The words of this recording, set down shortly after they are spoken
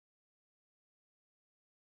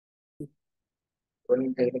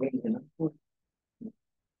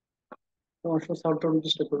সমস্যা সলভ করার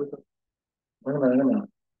চেষ্টা করবে তো।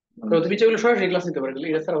 তো তুমি যেগুলো সরাসরি ক্লাস নিতে পারো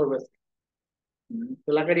এটা ছাড়া হবে আজকে। তো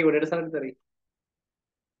লাগারি ওটা ছাড়া নিতে পারি।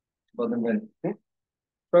 হ্যাঁ,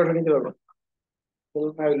 সরাসরি নিতে পারবো। তো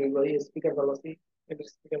ফাইল ভাই স্পিকার ভালো আছে, এটা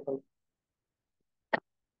স্পিকার ভালো,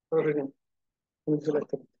 সরাসরি নিতে তুমি চলে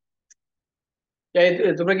আসতে পারো।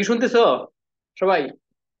 তোমরা কি শুনতেছো সবাই?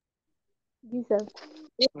 জি স্যার।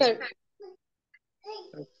 জি স্যার।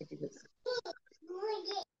 আচ্ছা, ঠিক আছে।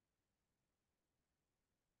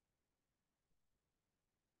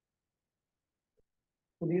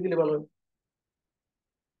 দিয়ে দিলে ভালো হয়।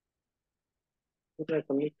 ওটা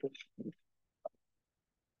এখন একটু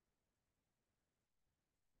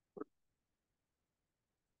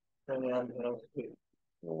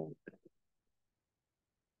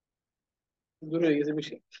দূরে হয়ে গেছে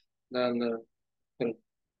বেশি। না না,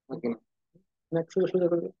 সোজা সোজা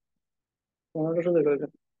করে দাও। আমাকে সোজা করে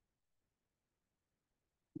দাও।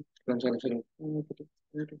 চলো চলো,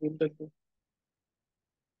 একটু ভুল থাকবে,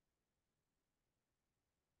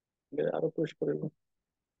 আরো পুশ করে দাও।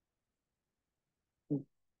 হুম,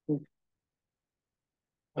 হুম।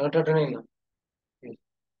 আরেকটা নেই না।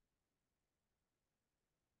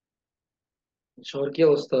 শহর কি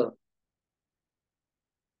অবস্থা?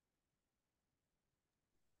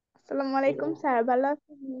 আসসালামু আলাইকুম স্যার, ভালো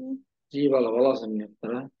আছেন? জি ভালো, ভালো আছেন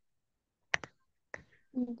আপনারা?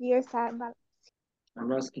 জি স্যার ভালো।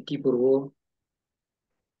 আমরা আজকে কি করবো?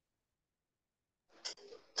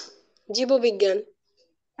 জীববিজ্ঞান।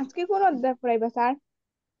 আজকে কোন অধ্যায় পড়াইবা স্যার?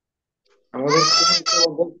 আমাদের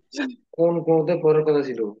কোন কোন অধ্যায় পড়ার কথা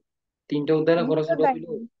ছিল? তিনটা অধ্যায় না পড়ার দ্বিতীয় কথা অধ্যায় ছিল।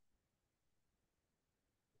 কি?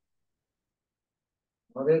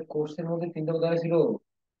 আমাদের কোর্সের মধ্যে তিনটা অধ্যায় ছিল,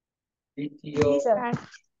 দ্বিতীয়, জি স্যার।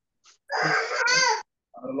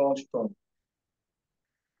 আর হলো অষ্টম,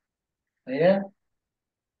 তাই না?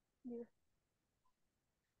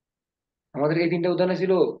 আমাদের এই তিনটা অধ্যায়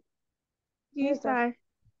ছিল। জি স্যার।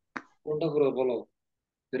 কোনটা পড়াবো বলো,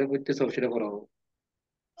 যেটা করতে চাও সেটা পড়াবো।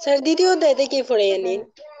 স্যার দ্বিতীয় অধ্যায় থেকে পড়াইয়া নিন।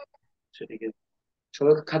 আচ্ছা, ঠিক আছে।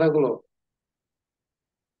 সবাই খাতাগুলো,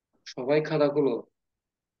 সবাই খাতাগুলো,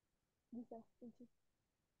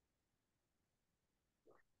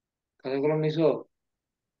 খাতাগুলো নিছো?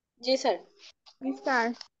 জি স্যার। জি স্যার।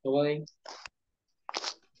 সবাই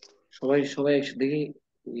সবাই সবাই একসাথে দেখি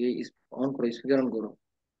অন করো, স্পিকার অন করো।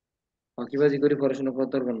 ফাঁকিবাজি করে পড়াশোনা করার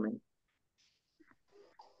দরকার নাই।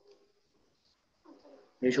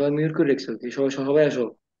 এই সবাই মিউট করে রেখছো, এই সবাই সবাই আসো।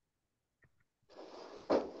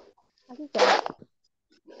 আচ্ছা স্যার।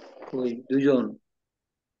 ওই দুইজন,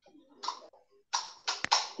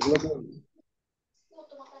 এগুলো কই?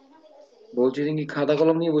 বলছি যে কি খাতা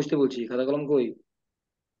কলম নিয়ে বসতে বলছি, খাতা কলম কই?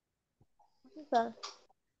 আচ্ছা স্যার।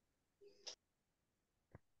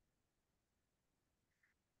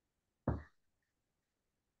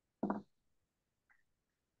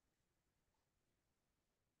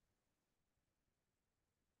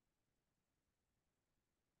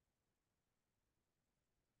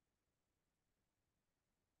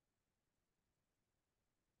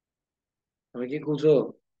 আমি কি খুঁজো?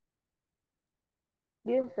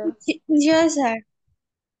 জি স্যার। জি স্যার।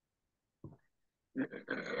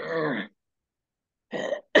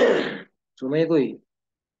 সুমাইয়া কই?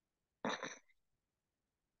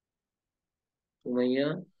 সুমাইয়া,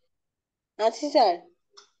 আছি স্যার।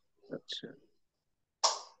 আচ্ছা।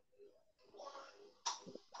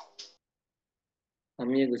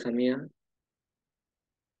 সামিয়া কই? সামিয়া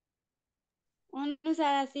অন্য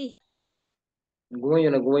স্যার আছি। ঘুমাইও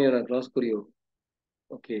না, ঘুমাইও না, ক্লাস করিও।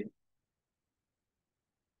 ওকে।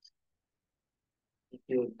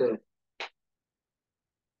 কি উত্তর?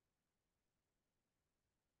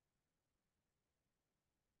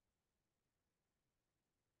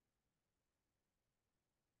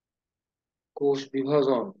 কোষ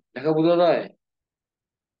বিভাজন লেখা বোঝা যায়?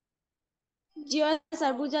 জি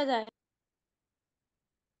স্যার, বোঝা যায়।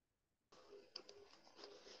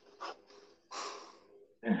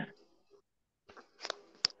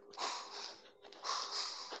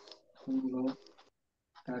 কোনগুলো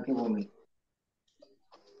কাকে বলে?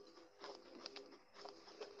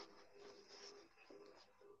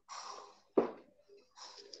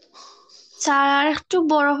 স্যার আর একটু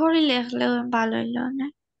বড় করে লেখলে ভালো হইলো না?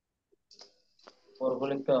 পর্ব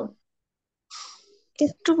লিখতাম।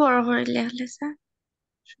 একটু বড় করে লেখলে স্যার।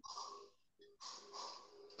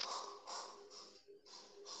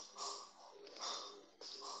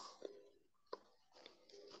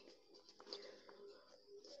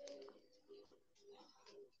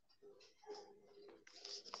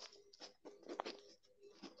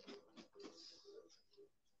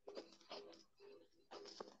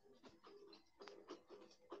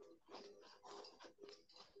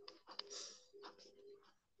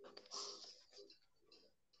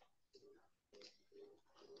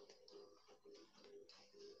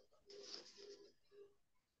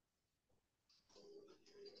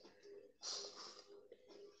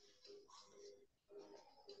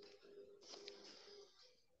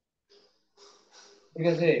 ঠিক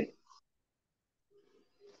আছে?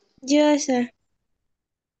 জি স্যার।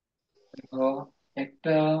 দেখো,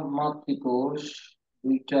 একটা মাতৃকোষ,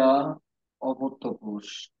 দুইটা অপত্য কোষ,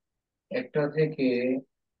 একটা থেকে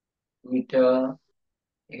দুইটা,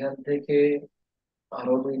 এখান থেকে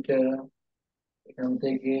আরো দুইটা, এখান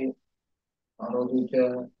থেকে আরো দুইটা,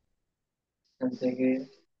 এখান থেকে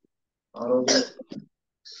আরো দুইটা,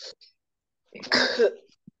 এখান থেকে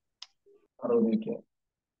আরো দুইটা।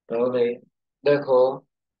 তাহলে দেখো,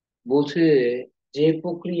 বলছে যে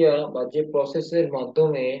প্রক্রিয়া বা যে প্রসেসের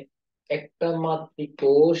মাধ্যমে একটা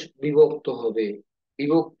মাতৃকোষ বিভক্ত হবে,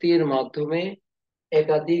 বিভক্তির মাধ্যমে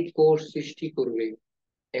একাধিক কোষ সৃষ্টি করবে।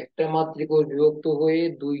 একটা মাতৃকোষ বিভক্ত হয়ে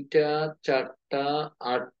দুইটা, চারটা,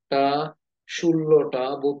 আটটা, 16টা,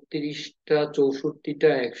 32টা, 64টা,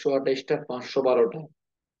 128টা, 512টা।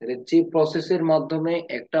 তাহলে যে প্রসেসের মাধ্যমে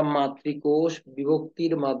একটা মাতৃকোষ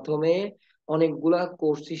বিভক্তির মাধ্যমে অনেকগুলা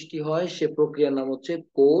কোষ সৃষ্টি হয়, সে প্রক্রিয়ার নাম হচ্ছে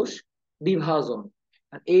কোষ বিভাজন।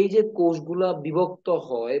 আর এই যে কোষগুলা বিভক্ত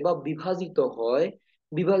হয় বা বিভাজিত হয়,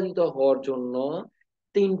 বিভাজিত হওয়ার জন্য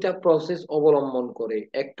তিনটা প্রসেস অবলম্বন করে।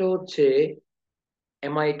 একটা হচ্ছে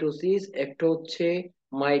অ্যামাইটোসিস, একটা হচ্ছে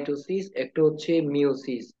মাইটোসিস, একটা হচ্ছে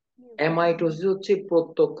মিওসিস। অ্যামাইটোসিস হচ্ছে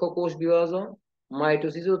প্রত্যক্ষ কোষ বিভাজন,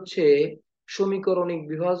 মাইটোসিস হচ্ছে সমীকরণিক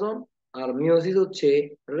বিভাজন, আর মিওসিস হচ্ছে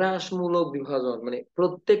হ্রাসমূলক বিভাজন। মানে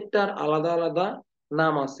প্রত্যেকটার আলাদা আলাদা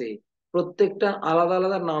নাম আছে, প্রত্যেকটা আলাদা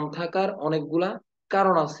আলাদা নাম থাকার অনেকগুলা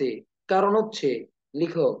কারণ আছে। কারণ হচ্ছে,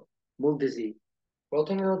 লিখো, বলতেছি।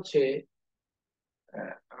 প্রথমে হচ্ছে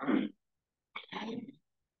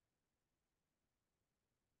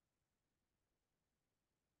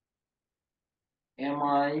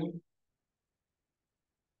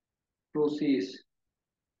অ্যামাইটোসিস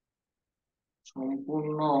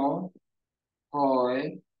সম্পূর্ণ হয়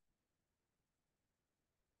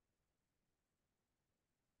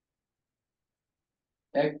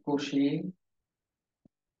এককোষী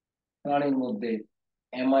প্রাণীর মধ্যে।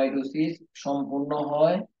 অ্যামাইটোসিস সম্পূর্ণ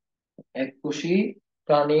হয় এককোষী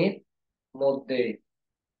প্রাণীর মধ্যে।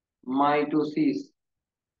 মাইটোসিস,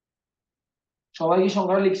 সবাই কি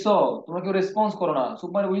সংখ্যাটা লিখছো? তোমরা কেউ রেসপন্স করো না,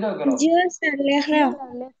 সুপার বুঝে দাও কেন? জি স্যার জি লেখলাম।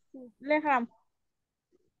 স্যার লেখছি, লেখলাম।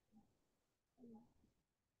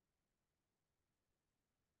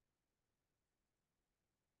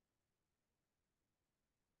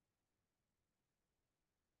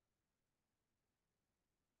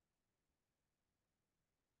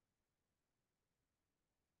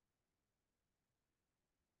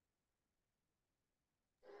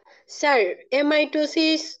 স্যার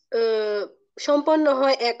এমাইটোসিস সম্পন্ন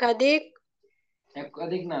হয় একাধিক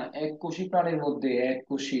একাধিক না, এককোষী প্রাণীর মধ্যে,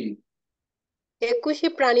 এককোষী। এককোষী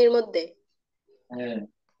প্রাণীর মধ্যে। হ্যাঁ।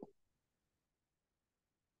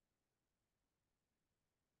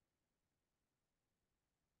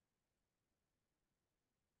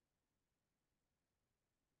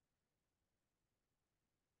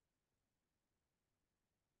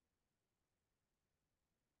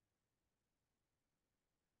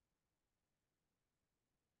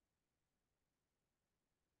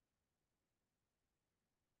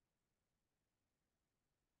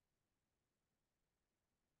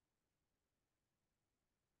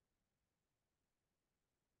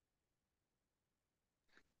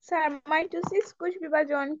 স্যার মাইটোসিস কোষ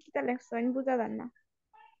বিভাজন কিতা লেখছেন বুঝা যান না।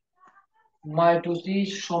 মাইটোসিস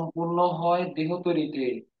সম্পূর্ণ হয় দেহ তৈরিতে,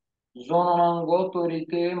 জননাঙ্গ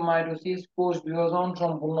তৈরিতে মাইটোসিস কোষ বিভাজন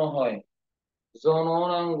সম্পূর্ণ হয়।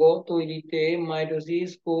 জননাঙ্গ তৈরিতে মাইটোসিস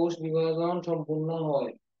কোষ বিভাজন সম্পূর্ণ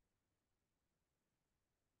হয়।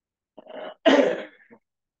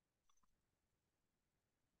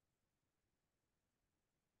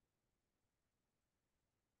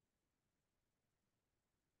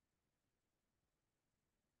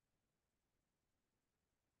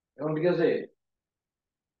 এখন ঠিক আছে?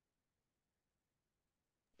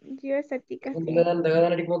 জি স্যার ঠিক এখন আছে। দেখা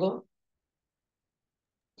যায় না ঠিক মতো?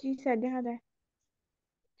 জি স্যার দেখা যায়।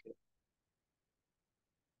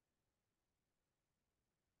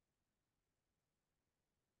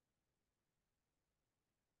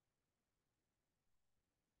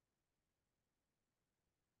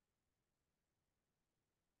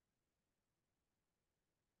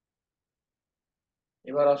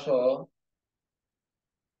 এবার আসো,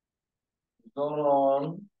 জনন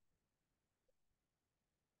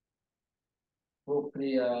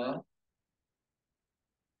প্রক্রিয়া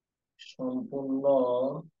সম্পূর্ণ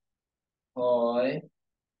হয়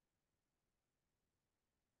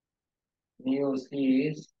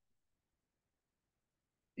মিওসিস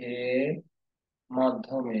এর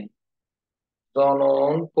মাধ্যমে।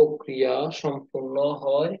 জনন প্রক্রিয়া সম্পূর্ণ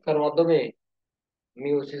হয় কার মাধ্যমে?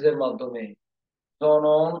 মিওসিসের মাধ্যমে।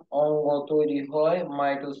 জনন অঙ্গ তৈরি হয়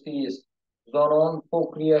মাইটোসিস। জনন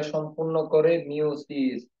প্রক্রিয়া সম্পূর্ণ করে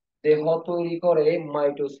মিওসিস। দেহ তৈরি করে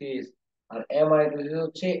মাইটোসিস। আর এমাইটোসিস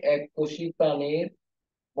হচ্ছে এককোষী প্রাণীর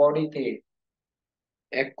বডিতে,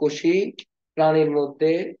 এককোষী প্রাণীর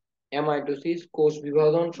মধ্যে এমাইটোসিস কোষ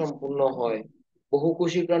বিভাজন সম্পূর্ণ হয়।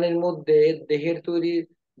 বহুকোষী প্রাণীর মধ্যে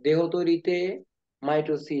দেহ তৈরিতে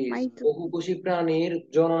মাইটোসিস। বহুকোষী প্রাণীর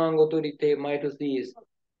জননাঙ্গ তৈরিতে মাইটোসিস।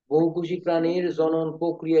 বহুকোষী প্রাণীর জনন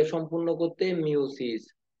প্রক্রিয়া সম্পূর্ণ করতে মিওসিস।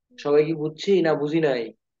 সবাই কি বুঝছি না বুঝি নাই?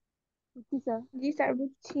 জি স্যার,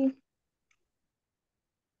 বুঝছি।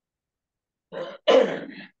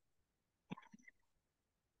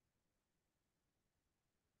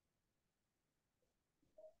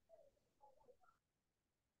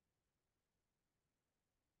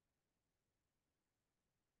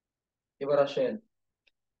 এবার আসেন,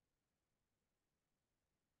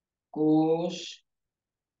 কোষ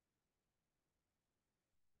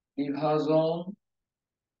বিভাজন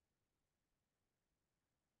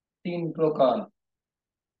 3 প্রকার।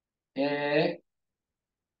 এক,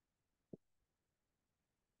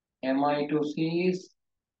 এমাইটোসিস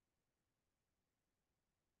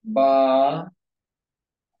বা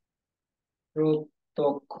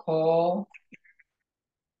প্রত্যক্ষ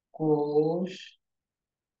কোষ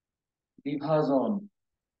বিভাজন।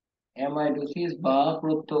 এমাইটোসিস বা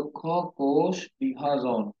প্রত্যক্ষ কোষ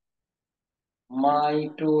বিভাজন।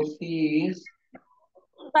 মাইটোসিস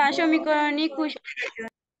বা সমীকরণিক কোষ।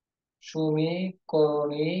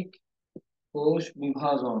 সমীকরণিক কোষ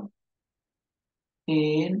বিভাজন।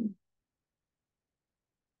 3,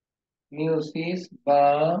 মিওসিস বা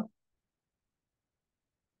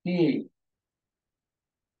কি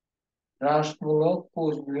হ্রাসমূলক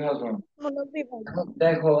কোষ বিভাজন। এখন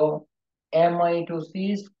দেখো,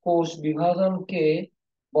 এমাইটোসিস কোষ বিভাজনকে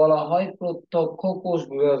বলা হয় প্রত্যক্ষ কোষ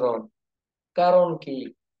বিভাজন। কারণ কি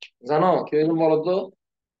জানো? কেউ বলতো,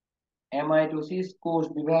 এমাইটোসিস কোষ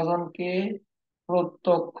বিভাজনকে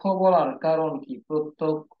প্রত্যক্ষ বলার কারণ কি?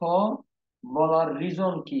 প্রত্যক্ষ বলার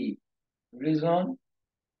রিজন কি? রিজন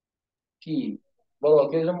কি বলো,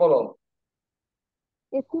 কেউ বলো।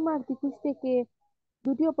 একটি মাতৃকোষ থেকে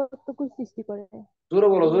দুটি অপত্য কোষ সৃষ্টি করে। জোরে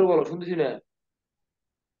বলো, জোরে বলো, শুনতেছি না।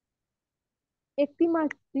 একটি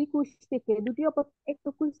মাতৃকোষ থেকে দুটি অপত্য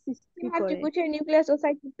কোষ সৃষ্টি করে। মাতৃকোষের নিউক্লিয়াস ও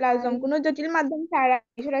সাইটোপ্লাজম কোনো জটিল মাধ্যম ছাড়া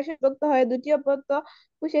সরাসরি বিভক্ত হয়ে দুটি অপত্য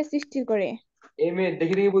কোষের সৃষ্টি করে। এই মেয়ে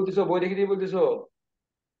দেখে দেখে বলতেছো, বই দেখে দেখে বলতেছো?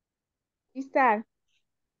 জি স্যার।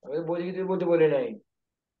 আমি বই দেখে দেখে বলতে বলি নাই,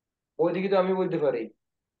 বই দেখে তো আমি বলতে পারি।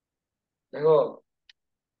 দেখো,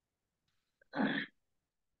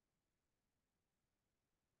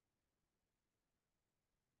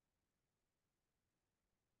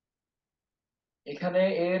 এখানে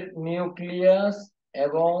এর নিউক্লিয়াস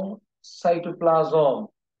এবং সাইটোপ্লাজম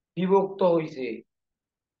বিভক্ত হয়েছে।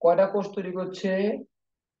 কয়টা কোষ তৈরি করছে?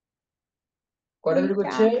 কয়টা তৈরি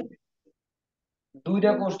করছে?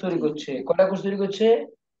 দুইটা কোষ তৈরি করছে। কয়টা কোষ তৈরি করছে?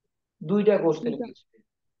 দুইটা কোষ তৈরি করছে।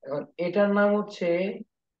 এখন এটার নাম হচ্ছে,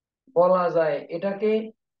 বলা যায় এটাকে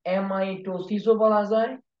অ্যামাইটোসিসও বলা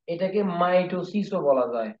যায়, এটাকে মাইটোসিসও বলা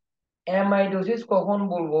যায়। অ্যামাইটোসিস কখন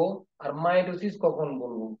বলবো আর মাইটোসিস কখন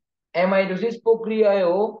বলবো? অ্যামাইটোসিস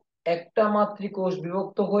প্রক্রিয়ায়ও একটা মাতৃকোষ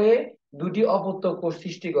বিভক্ত হয়ে দুটি অপত্য কোষ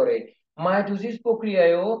সৃষ্টি করে। মাইটোসিস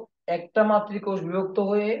প্রক্রিয়ায়ও একটা মাতৃকোষ বিভক্ত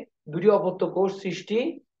হয়ে দুটি অপত্য কোষ সৃষ্টি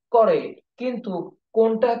করে। কিন্তু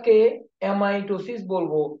কোনটাকে অ্যামাইটোসিস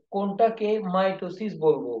বলবো, কোনটাকে মাইটোসিস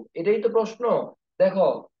বলবো, এটাই তো প্রশ্ন। দেখো,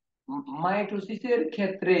 মাইটোসিসের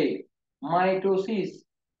ক্ষেত্রে মাইটোসিস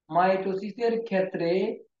মাইটোসিসের ক্ষেত্রে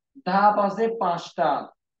ধাপ আছে 5টা।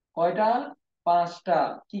 কয়টা? 5টা।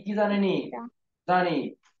 কি কি জানেনি? জানি।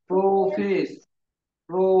 Prophase,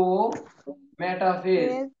 pro metaphase,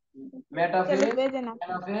 metaphase,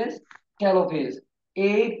 anaphase, telophase.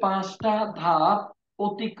 এই 5টা ধাপ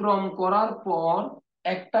অতিক্রম করার পর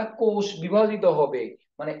একটা কোষ বিভাজিত হবে।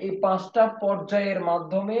 মানে এই 5টা পর্যায়ের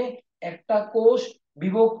মাধ্যমে একটা কোষ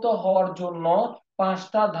বিভক্ত হওয়ার জন্য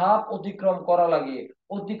 5টা ধাপ অতিক্রম করা লাগে।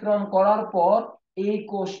 অতিক্রম করার পর এই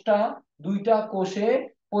কোষটা দুইটা কোষে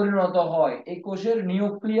পরিণত হয়। এই কোষের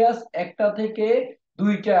নিউক্লিয়াস একটা থেকে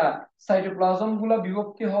দুইটা, সাইটোপ্লাজম গুলা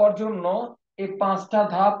বিভক্তি হওয়ার জন্য এই 5টা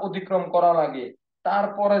ধাপ অতিক্রম করা লাগে।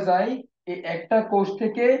 তারপরে যাই এই একটা কোষ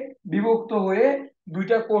থেকে বিভক্ত হয়ে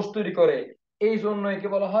দুইটা কোষ তৈরি করে। এই জন্য একে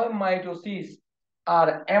বলা হয় মাইটোসিস। আর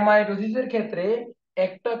অ্যামাইটোসিসের ক্ষেত্রে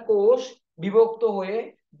একটা কোষ বিভক্ত হয়ে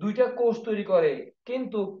দুইটা কোষ তৈরি করে,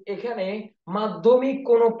 কিন্তু এখানে মাধ্যমিক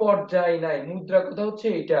কোনো পর্যায় নাই। মুদ্রা কথা হচ্ছে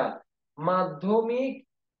এটা, মাধ্যমিক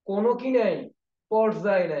কোনো কি নাই,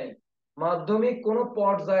 পর্যায় নাই। মাধ্যমিক কোনো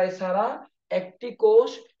পর্যায় ছাড়া একটি কোষ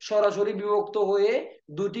সরাসরি বিভক্ত হয়ে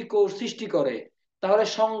দুটি কোষ সৃষ্টি করে। তাহলে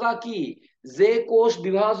সংজ্ঞা কি? যে কোষ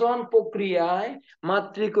বিভাজন প্রক্রিয়ায়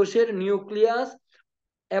মাতৃকোষের নিউক্লিয়াস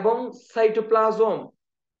এবং সাইটোপ্লাজম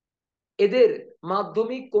এদের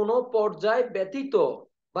মাধ্যমিক কোনো পর্যায় ব্যতীত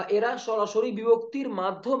বা এরা সরাসরি বিভক্তির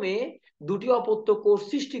মাধ্যমে দুটি অপত্য কোষ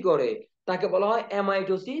সৃষ্টি করে তাকে বলা হয়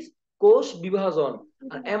অ্যামাইটোসিস কোষ বিভাজন।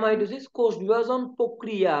 আর অ্যামাইটোসিস কোষ বিভাজন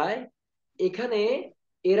প্রক্রিয়ায় এখানে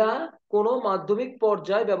এরা কোনো মাধ্যমিক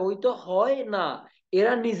পর্যায় ব্যবহৃত হয় না,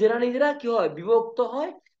 এরা নিজেরা নিজেরা কি হয়, বিভক্ত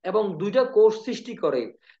হয় এবং দুইটা কোষ সৃষ্টি করে,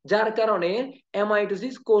 যার কারণে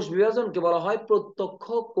অ্যামাইটোসিস কোষ বিভাজনকে বলা হয় প্রত্যক্ষ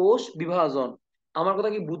কোষ বিভাজন। আমার কথা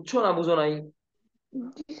কি বুঝছো না বুঝো নাই?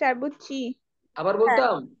 জি স্যার, বুঝছি। আবার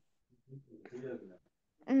বলতাম,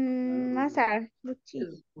 না স্যার, বুঝছি।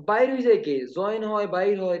 বাইর হয়ে যায় কে, জয়েন হয়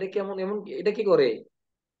বাইর হয়, এটা কেমন, এমন এটা কি করে?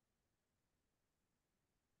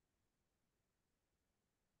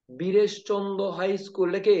 বীরেশ চন্দ্র হাই স্কুল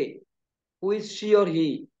লেখে, who's she or he?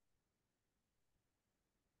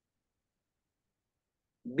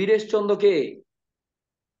 Biresh চন্দ্র কে?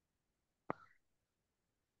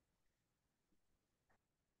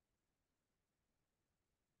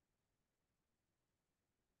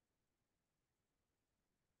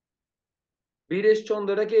 বীরেশ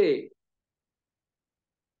চন্দ্র এটা কে?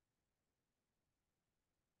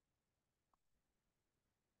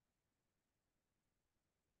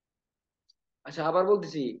 আচ্ছা আবার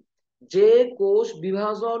বলতেছি, যে কোষ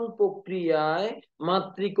বিভাজন প্রক্রিয়ায়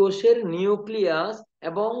মাতৃকোষের নিউক্লিয়াস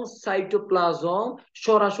এবং সাইটোপ্লাজম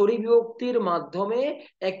সরাসরি বিভক্তির মাধ্যমে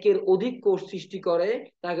একের অধিক কোষ সৃষ্টি করে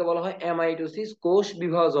তাকে বলা হয় অ্যামাইটোসিস কোষ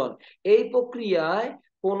বিভাজন। এই প্রক্রিয়ায়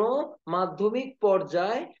কোনো মাধ্যমিক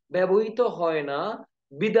পর্যায় ব্যবহৃত হয় না,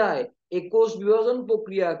 বিদায় এই কোষ বিভাজন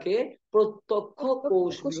প্রক্রিয়াকে প্রত্যক্ষ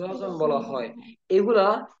কোষ বিভাজন বলা হয়। এগুলা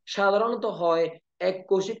সাধারণত হয়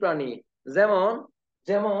এককোষী প্রাণী, যেমন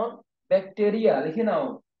যেমন ব্যাকটেরিয়া, লিখে নাও,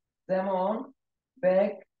 যেমন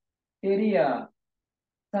bacteria,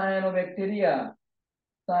 cyanobacteria,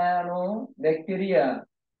 cyanobacteria,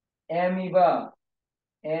 amoeba,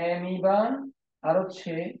 amoeba, আর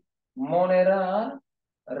হচ্ছে মনেরা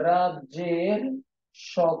রাজ্যের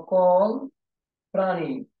সকল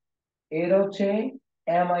প্রাণী, এর হচ্ছে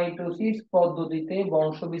অ্যামাইটোসিস পদ্ধতিতে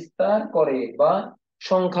বংশবিস্তার করে বা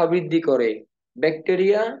সংখ্যা বৃদ্ধি করে।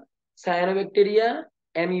 ব্যাকটেরিয়া, সায়ানোব্যাকটেরিয়া,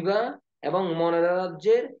 অ্যামিবা এবং মনেরা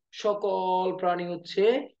রাজ্যের সকল প্রাণী হচ্ছে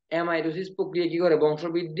অ্যামাইটোসিস প্রক্রিয়া কি করে,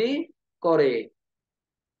 বংশবৃদ্ধি করে।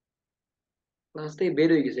 ক্লাস থেকে বের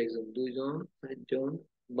হয়ে গেছে একজন, দুইজন, চারজন,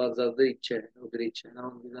 বা যাদের ইচ্ছা, ওদের ইচ্ছা,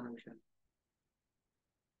 আমাদের জানা বিষয় না।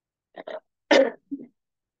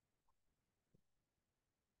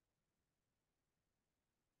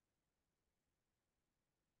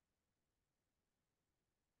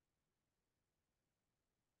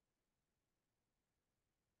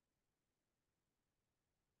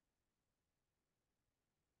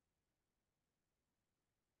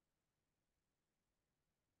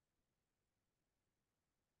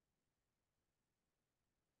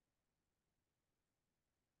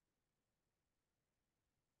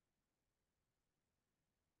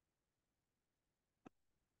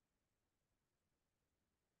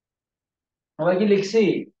 সবাই কি লিখছি?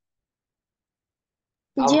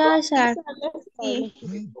 জি আমরা স্যার।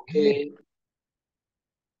 ওকে,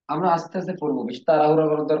 আমরা আস্তে আস্তে পড়বো, বেশি তাড়াহুড়া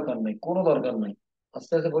করার দরকার নেই, কোনো দরকার নেই।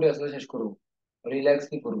 আস্তে আস্তে পড়ে আস্তে আস্তে শেষ করবো,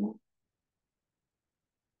 রিল্যাক্সলি করবো।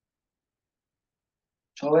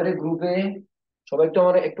 সবাই গ্রুপে, সবাই একটু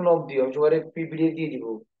আমার একটু নক দিও, আমি সবাই পিডিএফ দিয়ে দিব,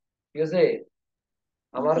 ঠিক আছে?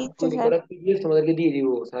 আমার দিচ্ছে তৈরি স্যার। করা পিডিএফ তোমাদেরকে দিয়ে দিব,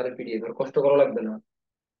 স্যারের পিডিএফ, আর কষ্ট করা লাগবে না।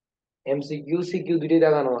 এমসিকিউ সিকিউ দুটোই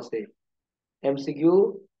দেখানো আছে, এমসিকিউ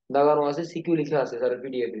দেখানো আছে, সিকিউ লিখা আছে স্যারের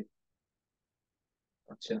পিডিএফ এ।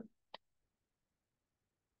 আচ্ছা,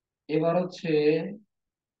 এবার হচ্ছে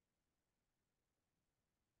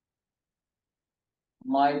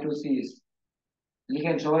মাইটোসিস,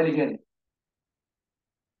 লিখেন সবাই লিখেন,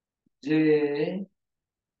 যে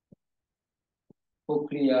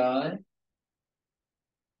প্রক্রিয়ায়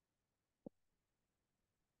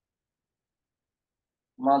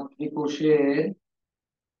মাতৃকোষের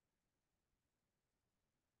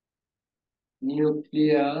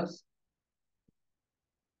নিউক্লিয়াস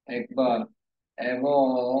একবার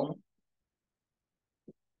এবং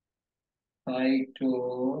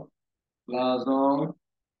সাইটোপ্লাজম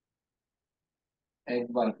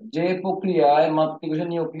একবার, যে প্রক্রিয়ায় মাতৃকোষের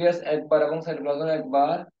নিউক্লিয়াস একবার এবং সাইটোপ্লাজম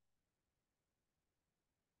একবার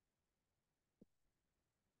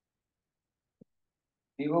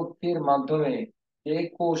বিভক্তির মাধ্যমে যে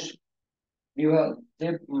কোষ বিভাগ,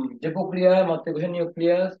 যে প্রক্রিয়ায় মাতৃকোষের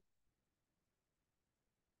নিউক্লিয়াস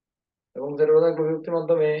এবং সাইটোপ্লাজম বিভক্তির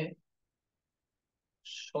মাধ্যমে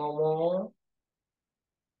সম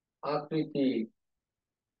আকৃতি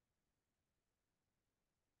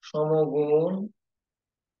সমগুণ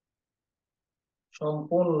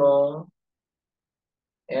সম্পূর্ণ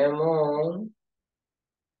এমন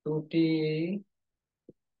দুটি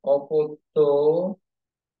অপত্য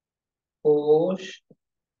কোষ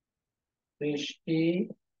সৃষ্টি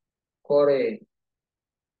করে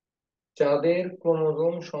যাদের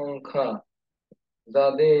ক্রোমোজোম সংখ্যা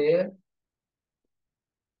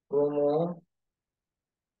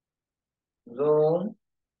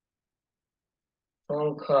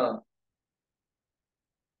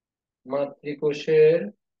মাতৃকোষের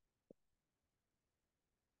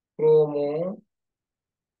ক্রোমোজোম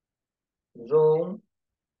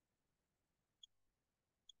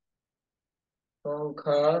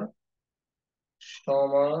সংখ্যার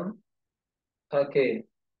সমান থাকে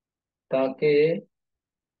তাকে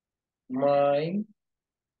মাইটোসিস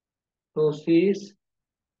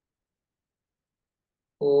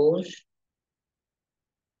কোষ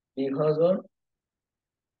বিভাজন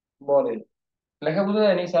বলে। লেখা বোঝা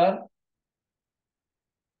যায়নি স্যার?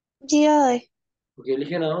 জি হয়। ওকে,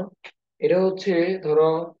 লিখে নাও। এটা হচ্ছে,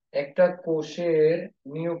 ধরো একটা কোষের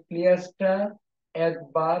নিউক্লিয়াসটা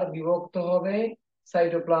একবার বিভক্ত হবে,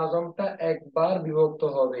 সাইটোপ্লাজমটা একবার বিভক্ত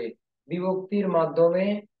হবে। বিভক্তির মাধ্যমে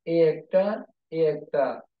এই একটা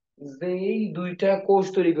যেই দুইটা কোষ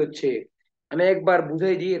তৈরি করছে, আমি একবার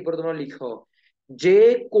বুঝাই দিই, এরপর তোমরা লিখো। যে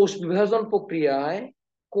কোষ বিভাজন প্রক্রিয়া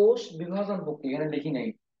এখানে লিখি নাই,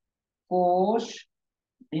 কোষ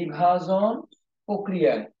বিভাজন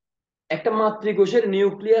প্রক্রিয়ায় একটা মাতৃকোষের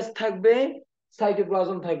নিউক্লিয়াস থাকবে,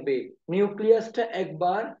 সাইটোপ্লাজম থাকবে। নিউক্লিয়াসটা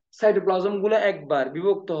একবার, সাইটোপ্লাজম গুলো একবার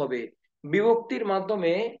বিভক্ত হবে। বিভক্তির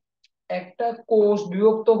মাধ্যমে একটা কোষ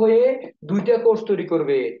বিভক্ত হয়ে দুইটা কোষ তৈরি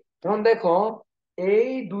করবে। এখন দেখো, এই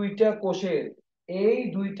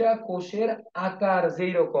দুইটা কোষের আকার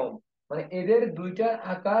যেই রকম, মানে এদের দুইটার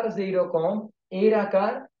আকার যেই রকম, এর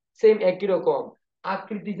আকার সেম একই রকম,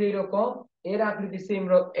 আকৃতি যেই রকম, এর আকৃতি সেম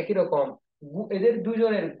একই রকম, এদের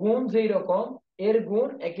দুইজনের গুণ যেই রকম, এর গুণ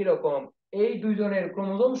একই রকম, এই দুইজনের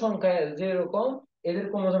ক্রোমোজোম সংখ্যা যে রকম, এদের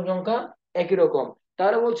ক্রোমোজোম সংখ্যা একই রকম।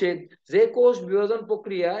 তারা বলছে যে কোষ বিভাজন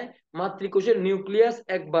প্রক্রিয়ায় মাতৃকোষের নিউক্লিয়াস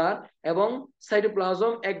একবার এবং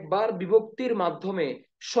সাইটোপ্লাজম একবার বিভক্তির মাধ্যমে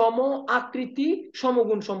সম আকৃতি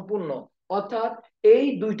সমগুণ সম্পূর্ণ, অর্থাৎ এই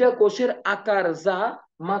দুইটা কোষের আকার যা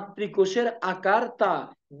মাতৃকোষের আকার তা,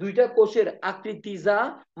 দুইটা কোষের আকৃতি যা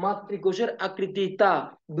মাতৃকোষের আকৃতি তা,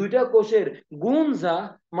 দুইটা কোষের গুণ যা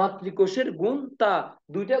মাতৃকোষের গুণ তা,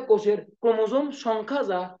 দুইটা কোষের ক্রোমোজোম সংখ্যা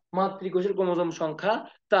যা মাতৃকোষের ক্রোমোজোম সংখ্যা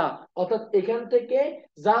তা। অর্থাৎ এখান থেকে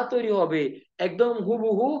যা তৈরি হবে একদম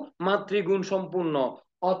হুবহু মাতৃগুণ সম্পূর্ণ।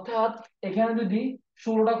 অর্থাৎ এখানে যদি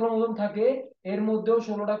 16টা ক্রোমোজোম থাকে, এর মধ্যেও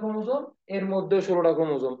 16টা ক্রোমোজোম, এর মধ্যেও 16টা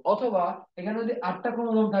ক্রোমোজোম, অথবা এখানে যদি 8টা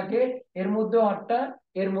ক্রোমোজোম থাকে, এর মধ্যেও 8টা,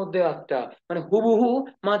 এর মধ্যে 8টা, মানে হুবহু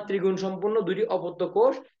মাতৃগুণ সম্পূর্ণ দুটি অপত্য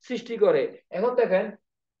কোষ সৃষ্টি করে। এখন দেখেন,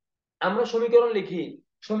 আমরা সমীকরণ লিখি।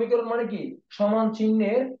 সমীকরণ মানে কি? সমান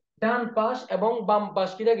চিহ্নের ডান পাশ এবং বাম পাশ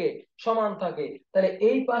কি থাকে? সমান থাকে। তাহলে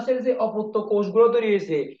এই পাশের যে অপত্য কোষগুলো তৈরি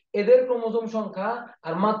হয়েছে, এদের ক্রোমোজোম সংখ্যা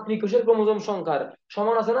আর মাতৃকোষের ক্রোমোজোম সংখ্যার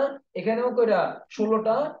সমান আছে না? এখানেও কয়টা?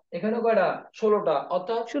 16টা, এখানেও কয়টা? 16টা।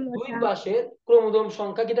 অর্থাৎ দুই 16টা পাশের ক্রোমোজোম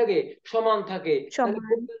সংখ্যা কি থাকে? সমান থাকে। তাহলে সমান।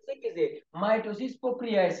 বলতেছে কি যে মাইটোসিস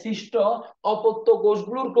প্রক্রিয়ায় সৃষ্ট অপত্য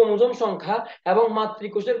কোষগুলোর ক্রোমোজোম সংখ্যা এবং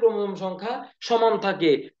মাতৃকোষের ক্রোমোজোম সংখ্যা সমান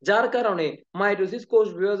থাকে, যার কারণে মাইটোসিস কোষ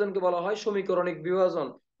বিভাজনকে বলা হয় সমীকরণিক বিভাজন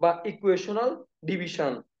বা ইকুয়েশনাল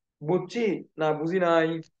ডিভিশন। বুঝছি না বুঝি নাই?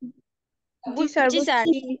 জি স্যার, বুঝছি স্যার।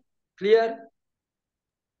 বুঝছি। ক্লিয়ার?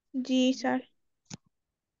 জি স্যার।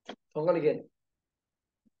 সংখ্যা লিখেন।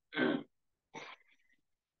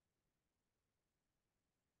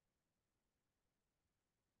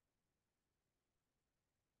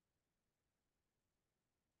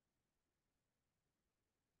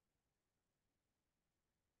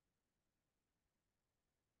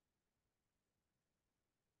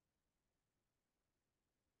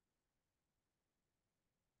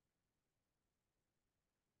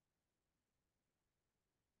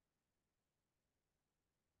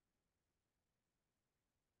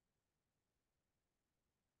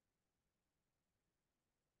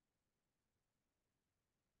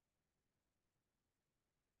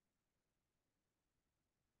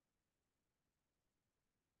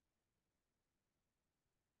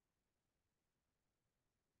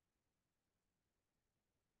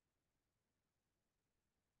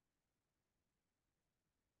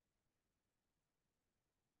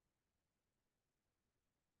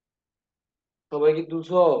 সবাই কি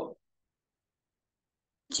তুলছো?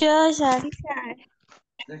 জি হয় স্যার। জি স্যার।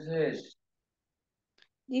 শেষ?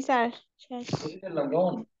 জি স্যার, শেষ। বুঝে ফেললাম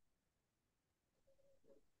কেমন?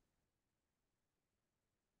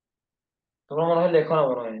 তোমরা মনে হয় লেখো না,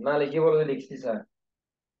 মনে হয় না লিখে বলো যে লিখছি স্যার।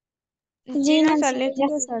 জি না স্যার, জি লেখছি।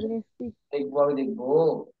 স্যার লিখছি। দেখবো, আমি দেখবো।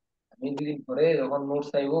 আমি দুদিন পরে যখন নোট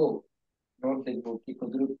চাইবো, নোট দেখবো কি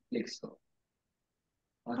কতটুকু লিখছো।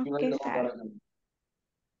 ফাঁকি মারি ওকে তখন স্যার। ধরা খাবে।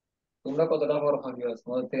 তোমরা কতটা বড় ফাঁকি আছো,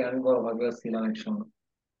 তোমাদের থেকে আমি বড় ফাঁকি ছিলাম এক সময়,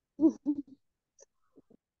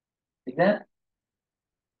 ঠিক না?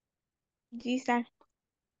 জি স্যার।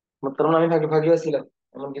 তোর আমি ফাঁকি ফাঁকি ছিলাম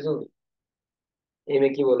এমন কিছু। এই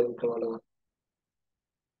মেয়ে কি বলে একটু ভালো করে।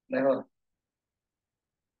 দেখো,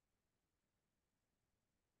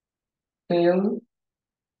 তেল,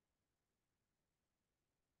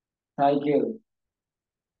 সাইকেল,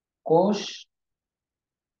 কোষ,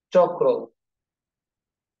 চক্র।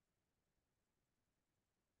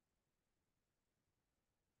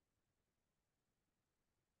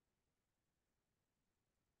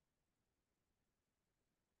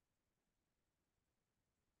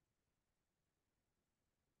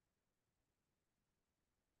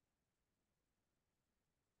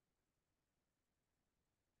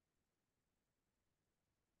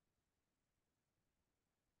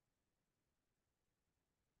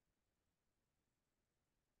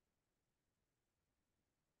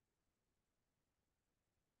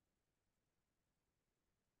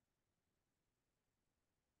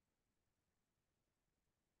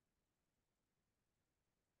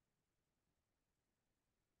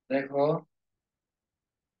 দেখো,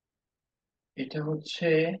 এটা হচ্ছে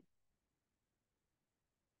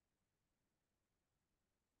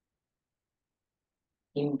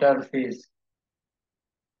ইন্টারফেস,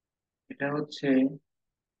 এটা হচ্ছে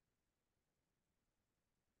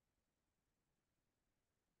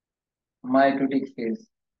মাইটোটিক ফেজ।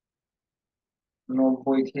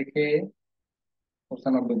 90 থেকে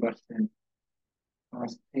 95%,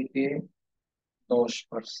 5 থেকে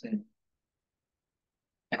 10%।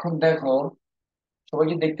 এখন দেখো, সবাই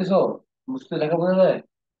কি দেখতেছো? বুঝতে, দেখা বোঝা যায়?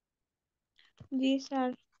 জি স্যার।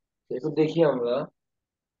 একটু দেখি আমরা।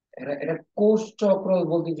 এটা এটা কোষ চক্র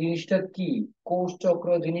বলতে জিনিসটা কি? কোষ চক্র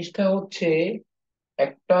জিনিসটা হচ্ছে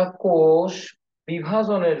একটা কোষ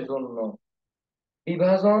বিভাজনের জন্য,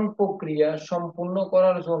 বিভাজন প্রক্রিয়া সম্পূর্ণ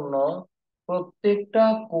করার জন্য প্রত্যেকটা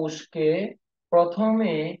কোষকে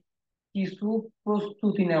প্রথমে কিছু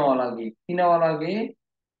প্রস্তুতি নেওয়া লাগে। কি নেওয়া লাগে?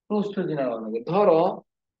 প্রস্তুতি নেওয়া লাগে। ধরো,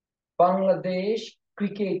 বাংলাদেশ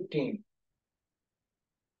ক্রিকেট টিম,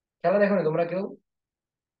 খেলা দেখো না তোমরা কেউ?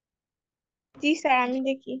 জি স্যার, আমি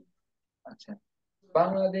দেখি। আচ্ছা,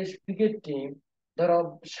 বাংলাদেশ ক্রিকেট টিম, ধরো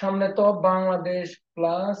সামনে তো বাংলাদেশ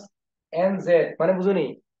প্লাস এনজেড, মানে বুঝুনি?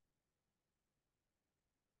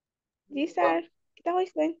 জি স্যার, কিটা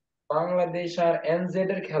হয়েছে? বাংলাদেশ আর এনজেড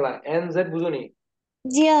এর খেলা, এনজেড বুঝুনি?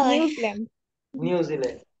 জি হয়। নিউজিল্যান্ড।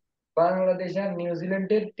 নিউজিল্যান্ড, বাংলাদেশ আর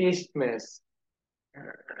নিউজিল্যান্ডের টেস্ট ম্যাচ।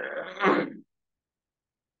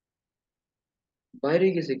 বাইরে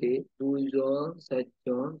গেছে কি 2 জন, 4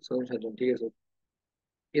 জন, 6 7 জন, ঠিক আছে।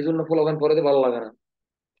 এই জন্য ফলাফল পড়াতে ভালো লাগে না।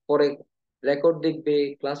 পরে রেকর্ড দেখবে,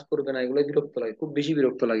 ক্লাস করবে না, এগুলো বিরক্ত লাগে, খুব বেশি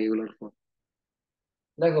বিরক্ত লাগে এগুলোর পর।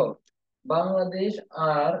 দেখো, বাংলাদেশ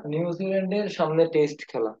আর নিউজিল্যান্ডের সামনে টেস্ট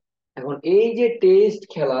খেলা। এখন এই যে টেস্ট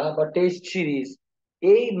খেলা বা টেস্ট সিরিজ,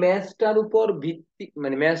 এই ম্যাচটার উপর ভিত্তি,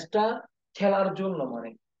 মানে ম্যাচটা খেলার জন্য, মানে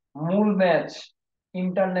মূল ম্যাচ,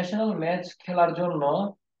 ইন্টারন্যাশনাল ম্যাচ খেলার জন্য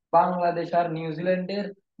বাংলাদেশ আর নিউজিল্যান্ডের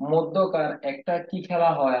মধ্যকার একটা কি খেলা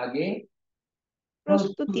হয় আগে?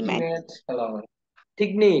 প্রস্তুতি প্রস্তুতি ম্যাচ। ম্যাচ খেলা হয়,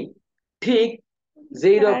 ঠিক নেই? ঠিক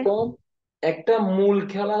যেই স্যার। রকম একটা মূল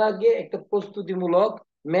খেলার আগে একটা প্রস্তুতিমূলক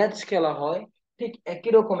ম্যাচ খেলা হয়, ঠিক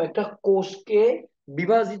একই রকম একটা কোর্সকে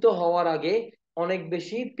বিভাজিত হওয়ার আগে অনেক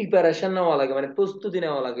বেশি প্রিপারেশন নেওয়া লাগে, মানে প্রস্তুতি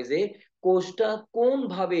নেওয়া লাগে যে কোর্সটা কোন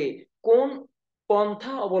ভাবে, কোন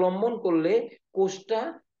পন্থা অবলম্বন করলে কোর্সটা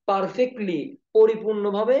পারফেক্টলি,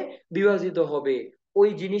 পরিপূর্ণভাবে বিভাজিত হবে। ওই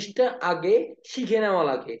জিনিসটা আগে শিখে নেওয়া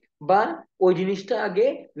লাগে, বা ওই জিনিসটা আগে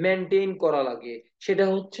মেনটেন করা লাগে। সেটা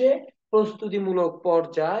হচ্ছে প্রস্তুতিমূলক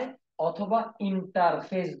পর্যায় অথবা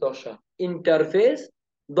ইন্টারফেস দশা। ইন্টারফেস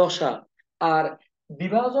দশা। আর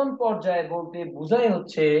বিভাজন পর্যায় বলতে বোঝাই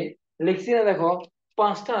হচ্ছে, লিখছি না দেখো,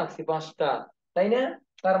 5টা আঁকছি, 5টা, তাই না?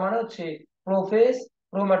 তার মানে হচ্ছে prophase,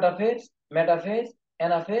 prometaphase, metaphase,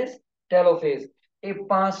 anaphase, telophase. এই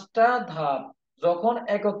 5টা ধাপ যখন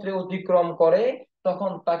একত্রে অতিক্রম করে,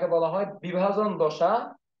 তখন তাকে বলা হয় বিভাজন দশা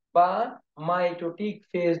বা মাইটোটিক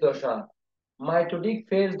ফেজ দশা। মাইটোটিক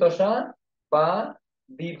ফেজ দশা বা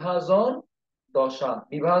বিভাজন দশা,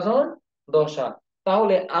 বিভাজন দশা।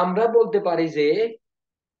 তাহলে আমরা বলতে পারি যে,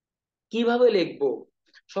 কিভাবে লিখবো?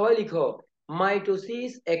 সবাই লিখো,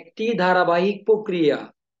 মাইটোসিস একটি ধারাবাহিক প্রক্রিয়া।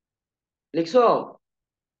 লিখছো?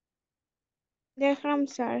 দেখলাম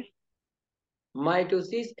স্যার।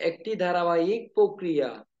 মাইটোসিস একটি ধারাবাহিক প্রক্রিয়া।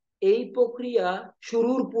 এই প্রক্রিয়া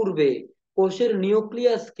শুরুর পূর্বে কোষের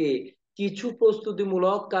নিউক্লিয়াসকে কিছু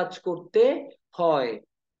প্রস্তুতিমূলক কাজ করতে হয়।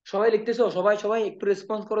 সবাই লিখতেছো? সবাই সবাই একটু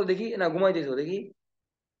রেসপন্স করো দেখি, না ঘুমাইতেছো দেখি?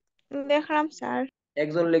 দেখলাম স্যার।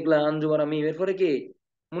 একজন লিখলা, আঞ্জুমান আমি। এরপরে কে?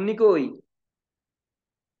 মুন্নি কই?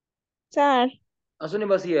 স্যার। আসনি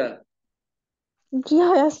বাসিয়া? জি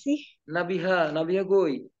আছি। নাবিহা, নাবিহা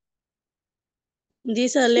কই? জি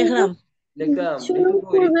স্যার শুরু লিখলাম। লিখতাম। ঋতু শুরুর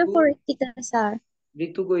কই? পূর্বে ঋতু, পরীক্ষিত স্যার।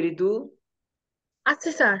 ঋতু কই? ঋতু।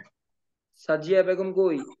 আছে স্যার। সাজিয়া বেগম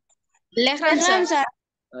কই? লিখলাম স্যার।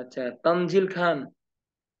 আচ্ছা, তানজিল খান,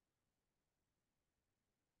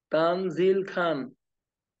 তানজিল খান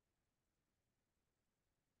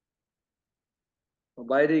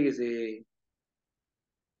বাইরে গেছে,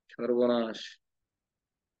 সর্বনাশ।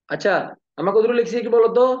 আচ্ছা, আমরা কতটুকু লিখছি একটু বলো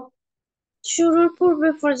তো? শুরুর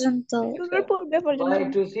পূর্বে পর্যন্ত। আচ্ছা, শুরুর পূর্বে পর্যন্ত।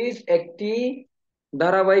 মাইটোসিস একটি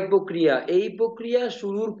ধারাবাহিক প্রক্রিয়া। এই প্রক্রিয়া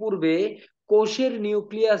শুরুর পূর্বে কোষের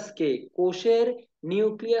নিউক্লিয়াসকে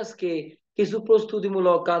কিছু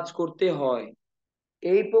প্রস্তুতিমূলক কাজ করতে হয়।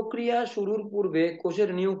 এই প্রক্রিয়া শুরুর পূর্বে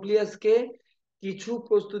কোষের নিউক্লিয়াসকে কিছু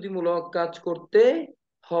প্রস্তুতিমূলক কাজ করতে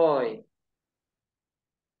হয়।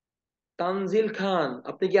 তানজিল খান,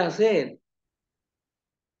 আপনি কি আছেন?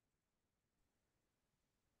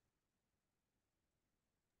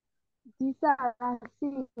 জি স্যার আছি।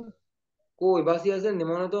 কই বাসি আছেন?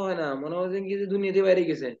 মনে তো হয় না, মনে হচ্ছে কিছু দুনিয়াতে বাইরে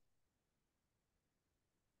গেছে।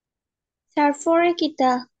 স্যার পরে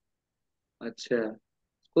কিতা? আচ্ছা,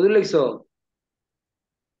 কত লিখছো?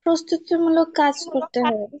 প্রস্তুতিমূলক কাজ মূলক করতে কাজ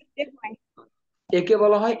হয়। করতে হয়। একে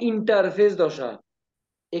বলা হয় ইন্টারফেস দশা।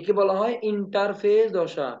 একে বলা হয় ইন্টারফেস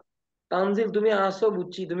দশা। তানজিল তুমি আসো,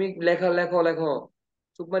 বুঝছি, তুমি লেখা লেখো লেখো,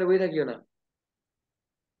 চুপ মারি বই থাকিও না।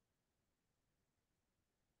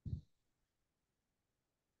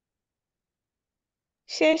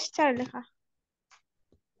 শেষ স্যার লেখা।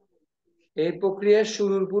 এই প্রক্রিয়ার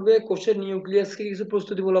শুরুর পূর্বে কোষের নিউক্লিয়াসকে কিছু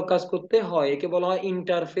প্রস্তুতিমূলক কাজ করতে হয়, একে বলা হয়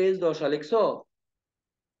ইন্টারফেস দশা। লিখছো?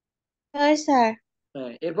 হয় স্যার।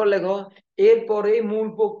 হ্যাঁ, এরপর লেখো, এরপরে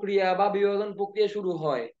মূল প্রক্রিয়া বা বিভাজন প্রক্রিয়া শুরু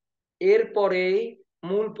হয়। এরপরে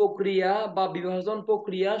মূল প্রক্রিয়া বা বিভাজন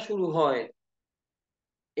প্রক্রিয়া শুরু হয়।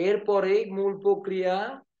 এরপরে মূল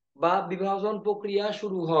প্রক্রিয়া বা বিভাজন প্রক্রিয়া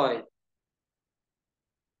শুরু হয়।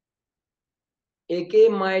 একে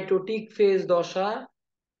মাইটোটিক ফেজ দশা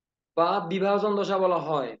বা বিভাজন দশা বলা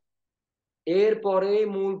হয়। এরপরে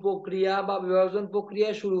মূল প্রক্রিয়া বা বিভাজন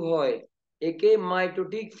প্রক্রিয়া শুরু হয়। একে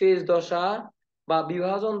মাইটোটিক ফেজ দশা বা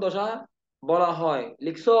বিভাজন দশা বলা হয়।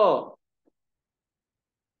 লিখছো?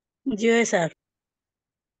 জি স্যার।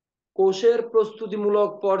 কোষের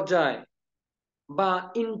প্রস্তুতিমূলক পর্যায়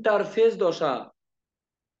বা ইন্টারফেস দশা।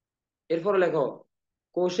 এরপরে লেখো,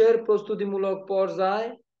 কোষের প্রস্তুতিমূলক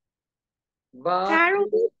পর্যায় বা স্যার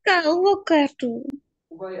উবকা উবকা একটু।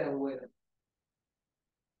 উভয় উভয়।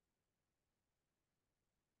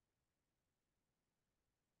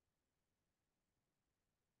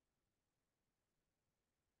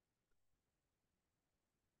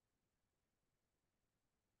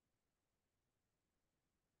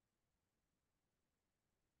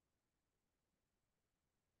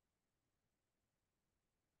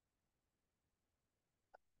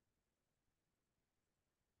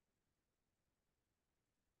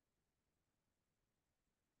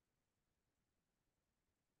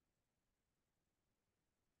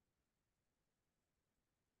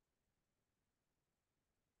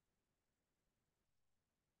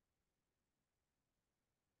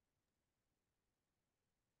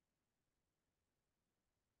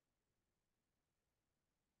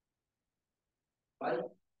 ভাই,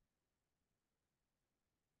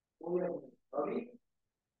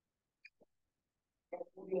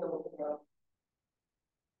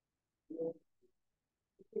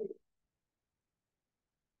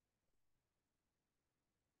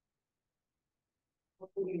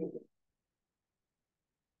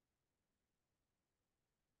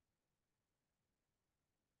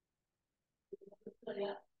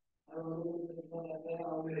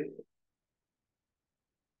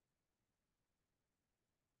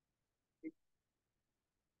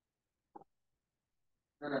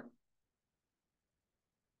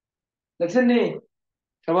 দেখছেন নি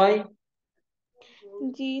সবাই?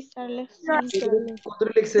 জি স্যার লেখছি। কত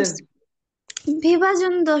লিখছেন?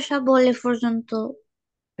 বিভাজন দশা বলে পর্যন্ত।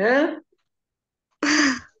 হ্যাঁ,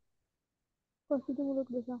 প্রস্তুতিমূলক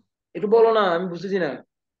দশা। একটু বলো না, আমি বুঝতেছি না।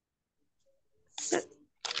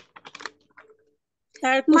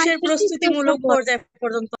 স্যার কোষের মাইটোসিস দশা প্রস্তুতিমূলক বলে। পর্যায়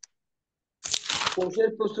পর্যন্ত। কোষের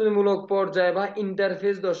প্রস্তুতিমূলক পর্যায় বা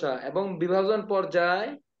ইন্টারফেস দশা এবং বিভাজন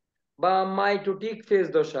পর্যায় বা মাইটোটিক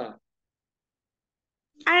ফেজ দশা।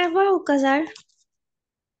 আরেকবার উকা স্যার।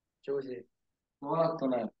 চলছে তোমার লাগতো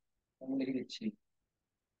না, আমি লিখে দিচ্ছি।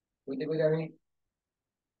 বইতে বইতে আমি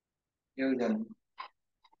কেউ জানি না।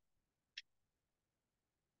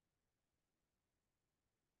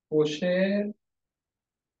 কোষের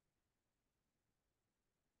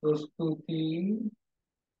প্রস্তুতি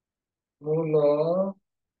মূলক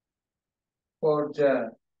পর্যায়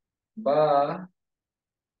বা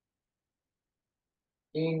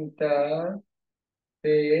ইন্টারফেস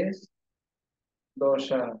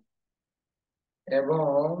দশা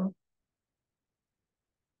এবং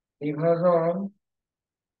বিভাজন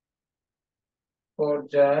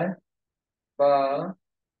পর্যায় বা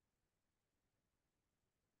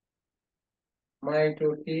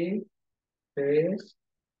মাইটোটিক ফেজ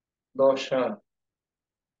দশা,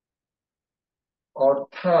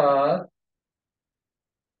 অর্থাৎ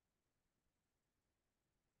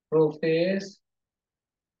prophase,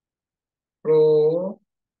 pro,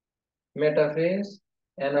 metaphase,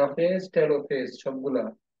 anaphase, telophase সবগুলা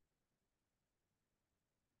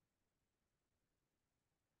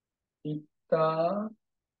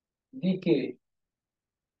ইত্যাদিকে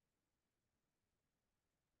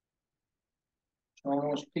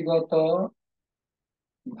সমষ্টিগত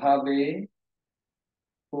ভাবে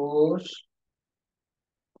কোষ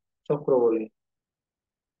চক্র বলে।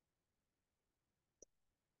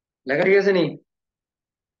 লেখা ঠিক আছে নি?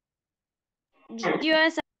 জি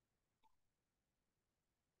স্যার।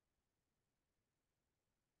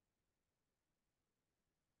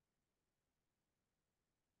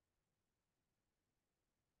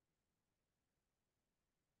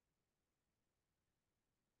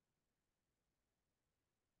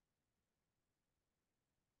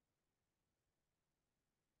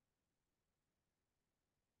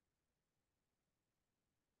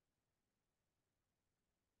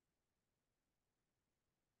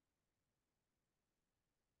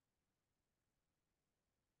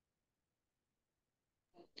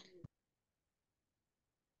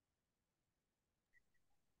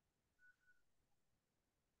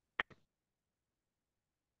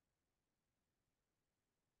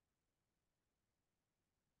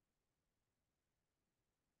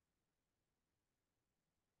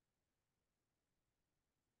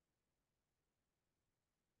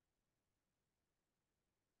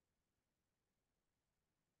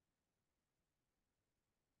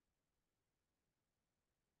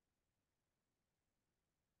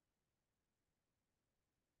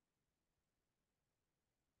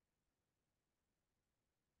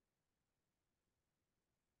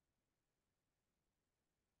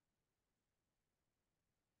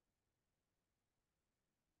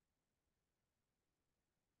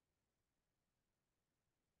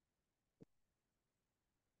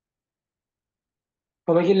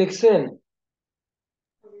 সবাই কি লিখছেন?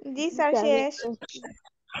 জি স্যার, স্যার শেষ।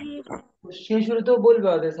 লিখতে শেষ হলে তো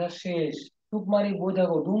বলবা যে স্যার শেষ। চুপ মারি বই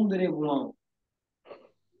থাকো, ধুম ধরে ঘুমাও।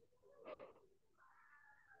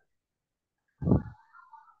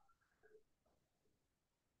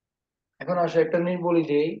 এখন আসো একটা জিনিস বলি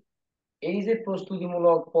যে এই যে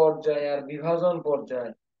প্রস্তুতিমূলক পর্যায় আর বিভাজন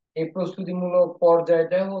পর্যায়, এই প্রস্তুতিমূলক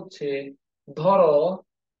পর্যায়টা হচ্ছে, ধরো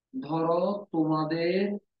ধরো তোমাদের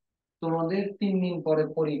তোমাদের 3 দিন পরে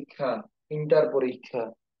পরীক্ষা, ইন্টার পরীক্ষা।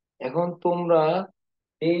 এখন তোমরা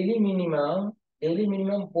ডেইলি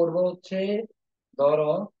মিনিমাম পড়বে হচ্ছে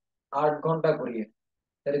ধরো 8 ঘন্টা করিয়ে।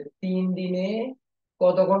 তাহলে 3 দিনে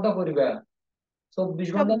কত ঘন্টা পড়িবা? 24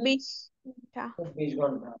 ঘন্টা। 24টা। 24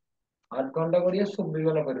 ঘন্টা, 8 ঘন্টা করিয়ে 24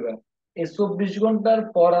 ঘন্টা পড়িবা। এই 24 ঘন্টার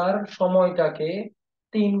পড়ার সময়টাকে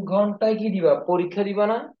 3 ঘন্টায় কি দিবা? পরীক্ষা দিবা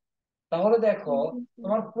না? তাহলে দেখো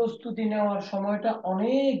তোমার প্রস্তুতি নেওয়ার সময়টা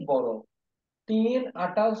অনেক বড়। 3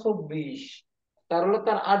 8 24, তার হলো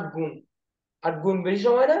তার 8 গুণ। 8 গুণ বেশি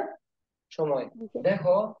সময় না? সময়।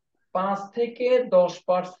 দেখো 5 থেকে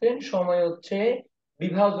 10% সময় হচ্ছে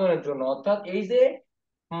বিভাজনের জন্য, অর্থাৎ এই যে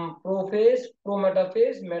prophase,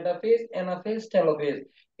 prometaphase, metaphase, anaphase, telophase,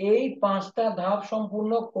 এই 5টা ধাপ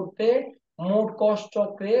সম্পূর্ণ করতে মোট কোষ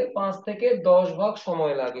চক্রে 5 থেকে 10 ভাগ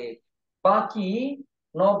সময় লাগে। বাকি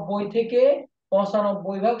 90 থেকে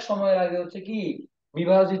 95 ভাগ সময় লাগে হচ্ছে কি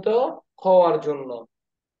বিভাজিত হওয়ার জন্য,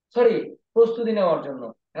 সরি, প্রস্তুতি নেওয়ার জন্য।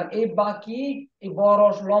 আর এই বাকি এই বড়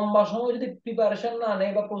লম্বা সময় যদি প্রিপারেশন না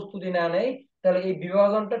নেয় বা প্রস্তুতি না নেয়, তাহলে এই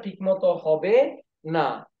বিভাজনটা ঠিক মতো হবে না।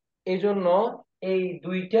 এই জন্য এই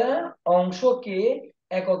দুইটা অংশকে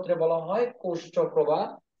একত্রে বলা হয় কোষ চক্র বা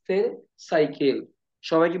সেল সাইকেল।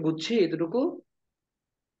 সবাই কি বুঝছি এতটুকু?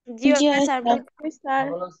 জি জি স্যার। স্যার। স্যার।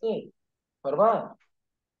 ভালো আছে? পারবা?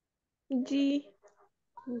 জি।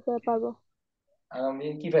 স্যার পারবো। আমি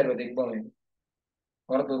কি পারবে দেখবো আমি,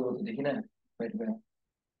 আমার তো দেখি না পারবে।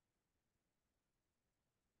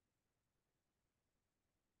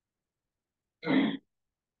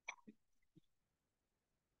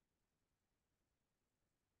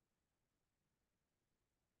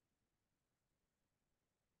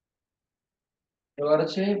 এবার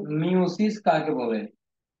হচ্ছে মিওসিস কাকে বলে?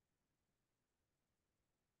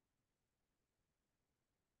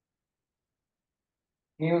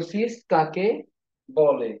 মিওসিস কাকে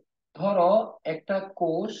বলে? ধরো একটা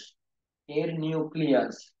কোষ, এর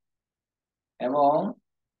নিউক্লিয়াস এবং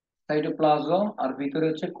সাইটোপ্লাজম আর ভিতরে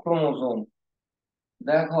হচ্ছে ক্রোমোজোম।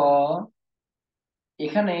 দেখো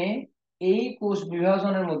এখানে এই কোষ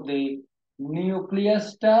বিভাজনের মধ্যে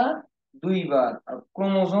নিউক্লিয়াসটা দুইবার আর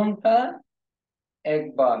ক্রোমোজোমটা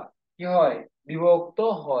একবার কি হয়, বিভক্ত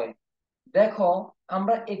হয়। দেখো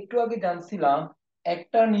আমরা একটু আগে জানছিলাম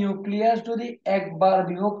একটা নিউক্লিয়াস যদি একবার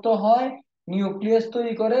বিভক্ত হয় নিউক্লিয়াস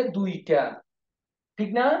তৈরি করে দুইটা, ঠিক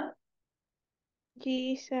না? জি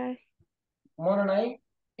স্যার। মনে নাই?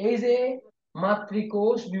 এই যে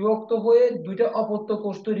মাতৃকোষ বিভক্ত হয়ে দুইটা অপত্য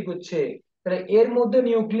কোষ তৈরি করছে, তাহলে এর মধ্যে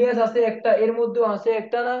নিউক্লিয়াস আছে একটা, এর মধ্যেও আছে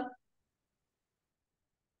একটা না?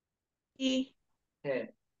 জি। হ্যাঁ।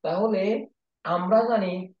 তাহলে আমরা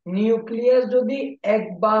জানি নিউক্লিয়াস যদি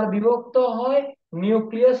একবার বিভক্ত হয়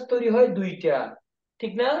নিউক্লিয়াস তৈরি হয় দুইটা,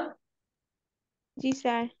 ঠিক না? জি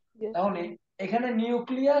স্যার। Yes. তাহলে এখানে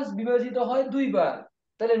নিউক্লিয়াস বিভাজিত হয় দুইবার,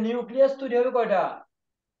 তাহলে নিউক্লিয়াস তৈরি হবে কয়টা?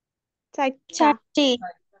 চারটা। 4টি।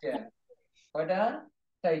 চারটা। কয়টা?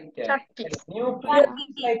 চারটা। 4টি। নিউক্লিয়াস চারটা।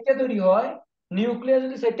 যদি চারটা তৈরি হয়, নিউক্লিয়াস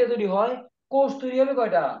যদি চারটা তৈরি হয় কোষ তৈরি হবে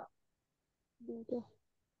কয়টা? দুইটা।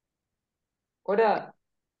 কয়টা?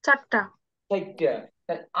 4টা। চারটা।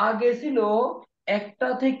 তাহলে আগে ছিল একটা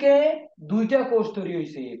থেকে দুইটা কোষ তৈরি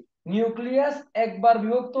হয়েছে, নিউক্লিয়াস একবার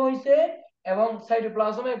বিভক্ত হয়েছে এবং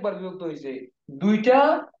সাইটোপ্লাজম একবার বিভক্ত হয়েছে, দুইটা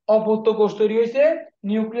অপত্য কোষ তৈরি হয়েছে,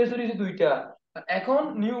 নিউক্লিয়াস তৈরি হয়েছে দুইটা। এখন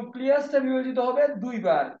নিউক্লিয়াসটা বিভাজিত হবে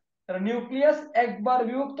দুইবার, তাহলে নিউক্লিয়াস একবার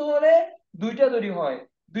বিভক্ত হলে দুইটা তৈরি হয়,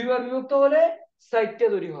 দুইবার বিভক্ত হলে চারটা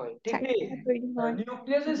তৈরি হয়, ঠিক নেই? চারটা তৈরি হয়।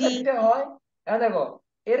 নিউক্লিয়াস যদি জি। চারটা হয়, দেখো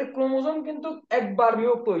এর ক্রোমোজোম কিন্তু একবার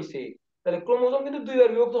বিভক্ত হয়েছে, তাহলে ক্রোমোজোম কিন্তু দুইবার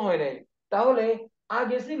বিভক্ত হয় নাই। তাহলে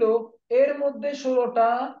আগে ছিল এর মধ্যে 16টা,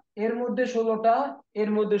 এর মধ্যে 16টা, এর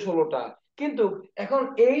মধ্যে 16টা, কিন্তু এখন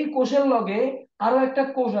এই কোষের লগে আরো একটা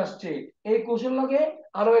কোষ আসছে, এই কোষের লগে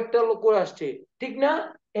আরো একটা কোষ আসছে, ঠিক না?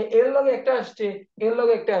 এর লগে একটা আসছে, এর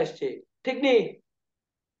লগে একটা আসছে, ঠিক নেই?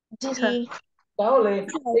 জি জি। স্যার। তাহলে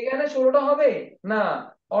এখানে 16টা হবে না,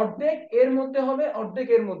 অর্ধেক এর মধ্যে হবে, অর্ধেক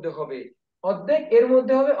এর মধ্যে হবে, অর্ধেক এর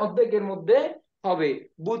মধ্যে হবে, অর্ধেক এর মধ্যে হবে।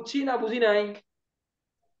 বুঝছি না বুঝি নাই?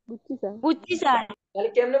 বুঝছি স্যার। বুঝছি স্যার। তাহলে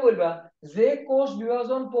কেমনে বলবা যে কোষ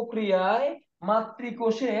বিভাজন প্রক্রিয়ায়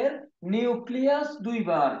মাতৃকোষের নিউক্লিয়াস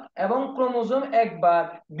দুইবার এবং ক্রোমোজোম একবার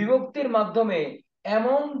বিভক্তির মাধ্যমে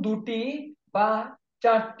এমন দুটি বা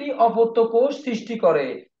চারটি অপত্য কোষ সৃষ্টি করে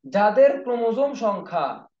যাদের ক্রোমোজোম সংখ্যা,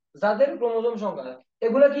 যাদের ক্রোমোজোম সংখ্যা,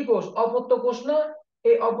 এগুলা কি কোষ? অপত্য কোষ না?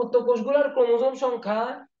 এই অপত্য কোষগুলোর ক্রোমোজোম সংখ্যা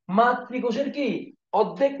মাতৃকোষের কি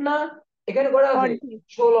অর্ধেক না? এখানে কয়টা আছে? অর্ধেক।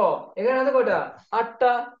 16। এখানে আছে কয়টা?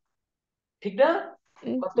 8টা, ঠিক না?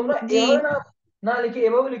 বা তোমরা জি। এভাবে না না লিখে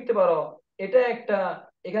এভাবে লিখতে পারো, এটা একটা,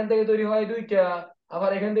 এখান থেকে তৈরি হয় দুইটা, আবার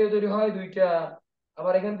এখান থেকে তৈরি হয় দুইটা,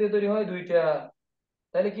 আবার এখান থেকে তৈরি হয় দুইটা।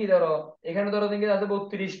 তাহলে কি ধরো এখানে ধরো দেখি আছে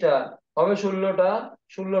 32টা, হবে 16টা,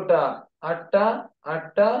 16টা, 8টা,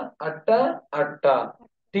 8টা, 8টা, 8টা,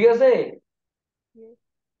 ঠিক আছে? Yes.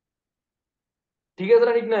 ঠিক আছে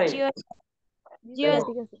না ঠিক নাই? জিও জি জিও স্যার, দেখো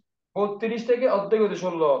ঠিক আছে। 32 থেকে অর্ধেক হতে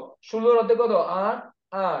 16, 16 অর্ধেক কত? 8,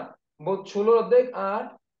 8, 16 অর্ধেক 8,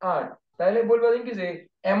 8। তাইলে বলবো কি যে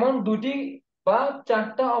এমন দুটি বা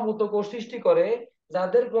চারটা অবত কোষ সৃষ্টি করে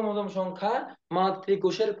যাদের ক্রোমোজোম সংখ্যা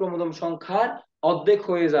মাতৃকোষের ক্রোমোজোম সংখ্যার অর্ধেক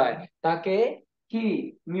হয়ে যায়, তাকে কি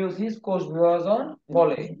মিওসিস কোষ বিভাজন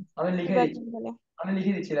বলে। আমি লিখে দিচ্ছি, বিভাজন বলে। আমি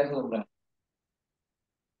লিখে দিচ্ছি, দেখো তোমরা।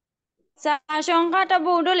 স্যার সংখ্যাটা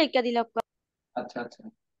বোর্ডও লিখে দিল। আচ্ছা আচ্ছা।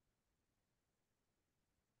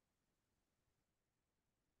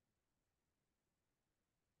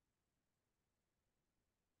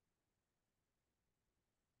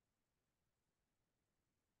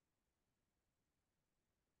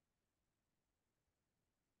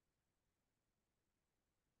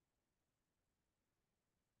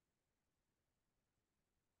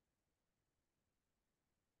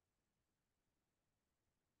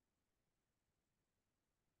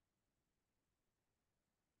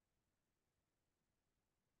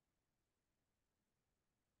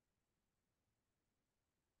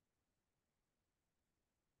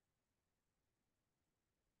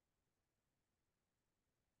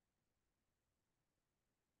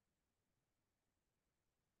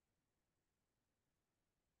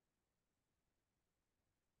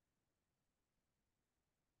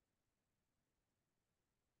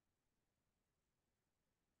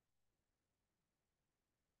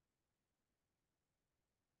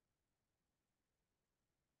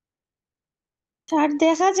 স্যার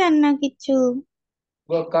দেখা যান না কিছু।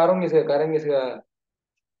 কারণ গেছে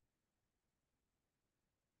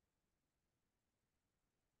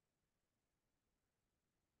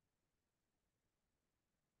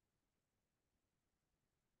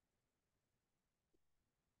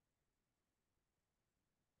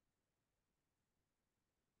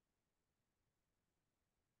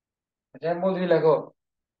আচ্ছা আমি বলছি লেখো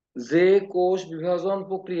যে কোষ বিভাজন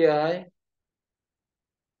প্রক্রিয়ায়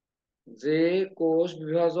যে কোষ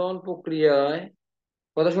বিভাজন প্রক্রিয়ায়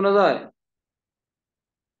কথা শোনা যায়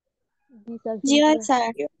জি স্যার জি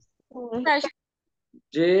শুনতে হয় পাচ্ছি। স্যার।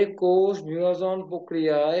 যে কোষ বিভাজন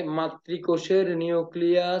প্রক্রিয়ায় মাতৃকোষের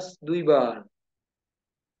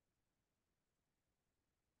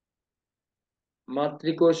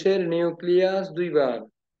নিউক্লিয়াস দুইবার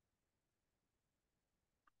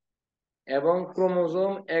এবং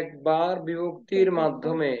ক্রোমোজোম একবার বিভক্তির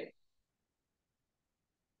মাধ্যমে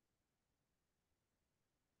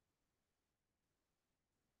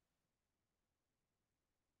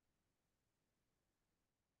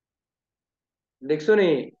দেখছো নি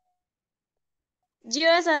জি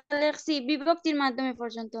স্যার লেখছি বিভক্তির মাধ্যমে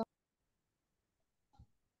পর্যন্ত।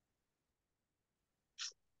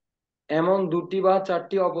 এমন দুটি বা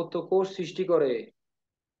চারটি অপত্য কোষ সৃষ্টি করে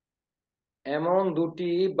এমন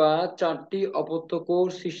দুটি বা চারটি অপত্য কোষ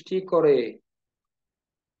সৃষ্টি করে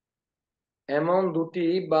এমন দুটি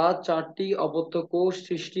বা চারটি অপত্য কোষ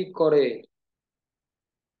সৃষ্টি করে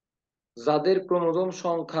যাদের ক্রোমোজোম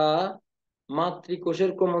সংখ্যা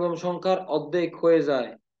মাতৃকোষের ক্রোমোজোম সংখ্যার অর্ধেক হয়ে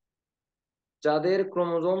যায় যাদের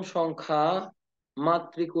ক্রোমোজোম সংখ্যা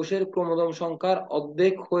মাতৃকোষের ক্রোমোজোম সংখ্যার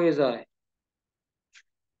অর্ধেক হয়ে যায়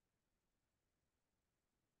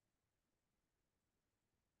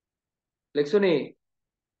লেখছনি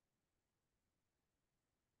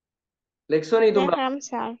লেখছনি তোমরা দেখলাম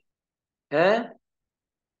স্যার। হ্যাঁ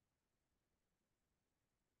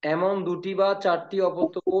এমন দুটি বা চারটি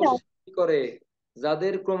অপত্য কোষ সৃষ্টি করে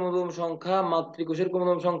যাদের ক্রোমোজোম সংখ্যা মাতৃকোষের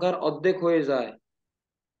ক্রোমোজোম সংখ্যার অর্ধেক হয়ে যায়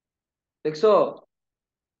দেখছো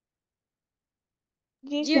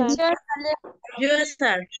জি জি স্যার।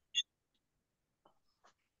 স্যার।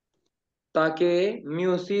 তাকে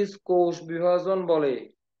মিয়োসিস কোষ বিভাজন বলে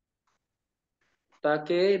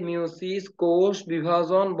তাকে মিয়োসিস কোষ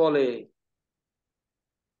বিভাজন বলে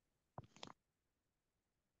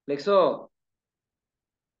দেখছো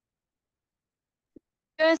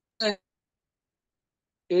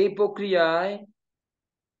এই প্রক্রিয়ায়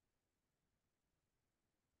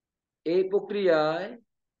এই প্রক্রিয়ায়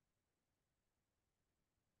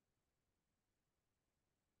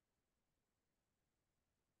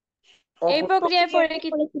এই প্রক্রিয়ার পরে কি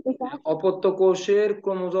অপত্য কোষের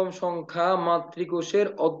ক্রোমোজোম সংখ্যা মাতৃকোষের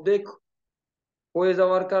অর্ধেক হয়ে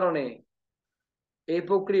যাওয়ার কারণে এই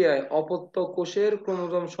প্রক্রিয়ায় অপত্য কোষের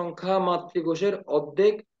ক্রোমোজোম সংখ্যা মাতৃকোষের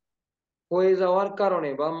অর্ধেক হয়ে যাওয়ার কারণে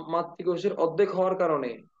বা মাতৃকোষের অর্ধেক হওয়ার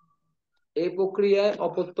কারণে এই প্রক্রিয়ায়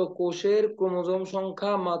অপত্য কোষের ক্রোমোজোম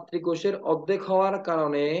সংখ্যা মাতৃকোষের অর্ধেক হওয়ার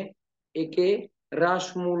কারণে একে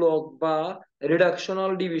হ্রাসমূলক বা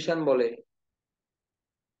রিডাকশনাল ডিভিশন বলে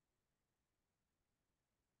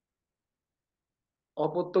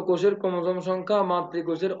অপত্য কোষের ক্রোমোজোম সংখ্যা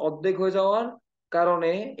মাতৃকোষের অর্ধেক হয়ে যাওয়ার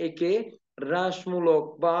কারণে একে হ্রাসমূলক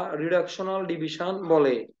বা রিডাকশনাল ডিভিশন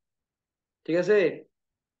বলে ঠিক আছে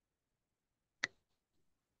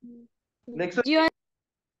দেখছো জি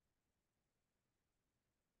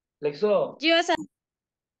দেখছো স্যার।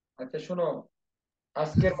 আচ্ছা শোনো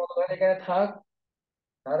আজকের মতো তাহলে এখানে থাক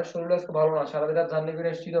আর শরীর আজকে ভালো না সারাদিন রাত জার্নি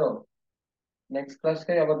করে এসেছি তো নেক্সট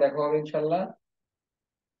ক্লাসে আবার দেখা হবে ইনশাল্লাহ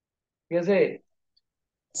ঠিক আছে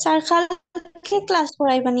স্যার কালকে ক্লাস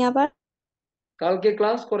করাইবানি আবার? কালকে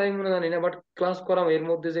ক্লাস করাই মনে জানি না বাট ক্লাস করাবো এর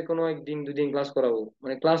মধ্যে যে কোনো একদিন দুদিন ক্লাস করাবো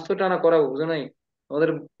মানে ক্লাস তো টানা করাবো বুঝো নাই আমাদের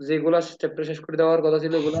যেগুলা চ্যাপ্টার শেষ করে দেওয়ার কথা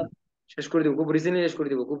ছিল ওগুলা শেষ করে দিব খুব রিসেন্টলি শেষ করে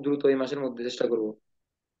দিব খুব দ্রুত এই মাসের মধ্যে চেষ্টা করবো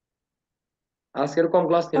আজকের কম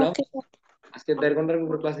ক্লাস নিলাম ওকে আজকে 1.5 ঘন্টার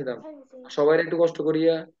উপরে ক্লাস নিলাম সবাই একটু কষ্ট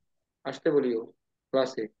করিয়া আসতে বলিও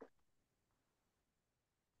ক্লাসে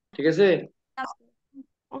ঠিক আছে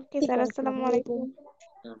ওকে ঠিক স্যার, আছে, আসসালামু আসসালামু আলাইকুম। আলাইকুম।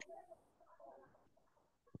 হ্যাঁ।